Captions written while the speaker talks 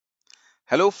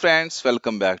Hello friends,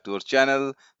 welcome back to our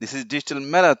channel. This is Digital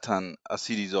Marathon, a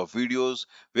series of videos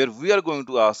where we are going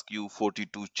to ask you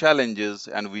 42 challenges,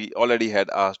 and we already had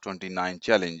asked 29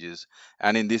 challenges.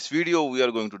 And in this video, we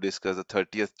are going to discuss the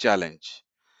 30th challenge.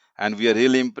 And we are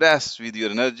really impressed with your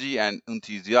energy and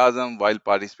enthusiasm while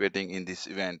participating in this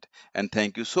event. And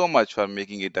thank you so much for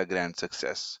making it a grand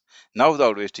success. Now,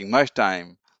 without wasting much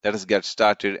time, let us get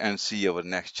started and see our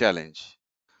next challenge.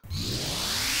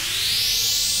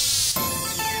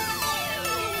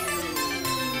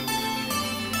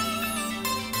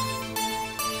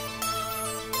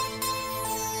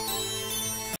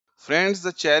 Friends,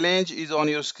 the challenge is on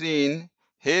your screen.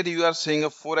 Here you are seeing a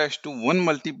 4:1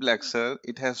 multiplexer.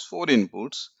 It has 4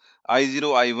 inputs,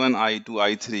 I0, I1, I2,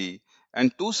 I3,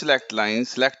 and 2 select lines,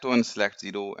 select 1, select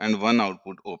 0, and 1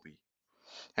 output OP.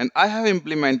 And I have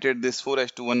implemented this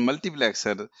 4:1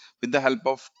 multiplexer with the help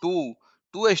of two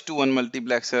 2:1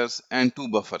 multiplexers and 2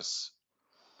 buffers.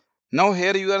 Now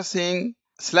here you are seeing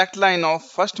select line of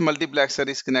first multiplexer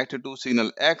is connected to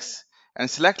signal X, and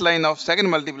select line of second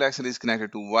multiplexer is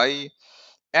connected to Y,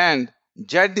 and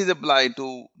Z is applied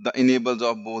to the enables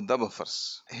of both the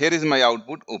buffers. Here is my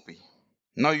output OP.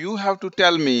 Now you have to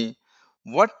tell me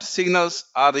what signals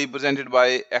are represented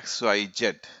by X, Y,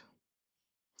 Z.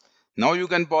 Now you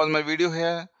can pause my video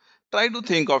here. Try to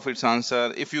think of its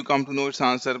answer. If you come to know its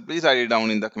answer, please write it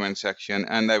down in the comment section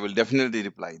and I will definitely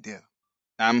reply there.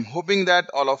 I'm hoping that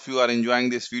all of you are enjoying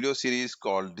this video series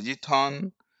called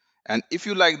DigiThon. And if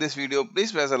you like this video,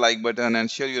 please press the like button and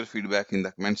share your feedback in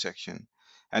the comment section.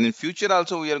 And in future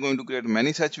also we are going to create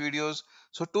many such videos.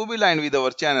 So to be aligned with our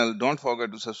channel, don't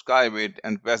forget to subscribe it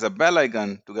and press the bell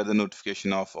icon to get the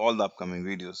notification of all the upcoming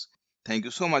videos. Thank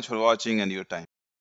you so much for watching and your time.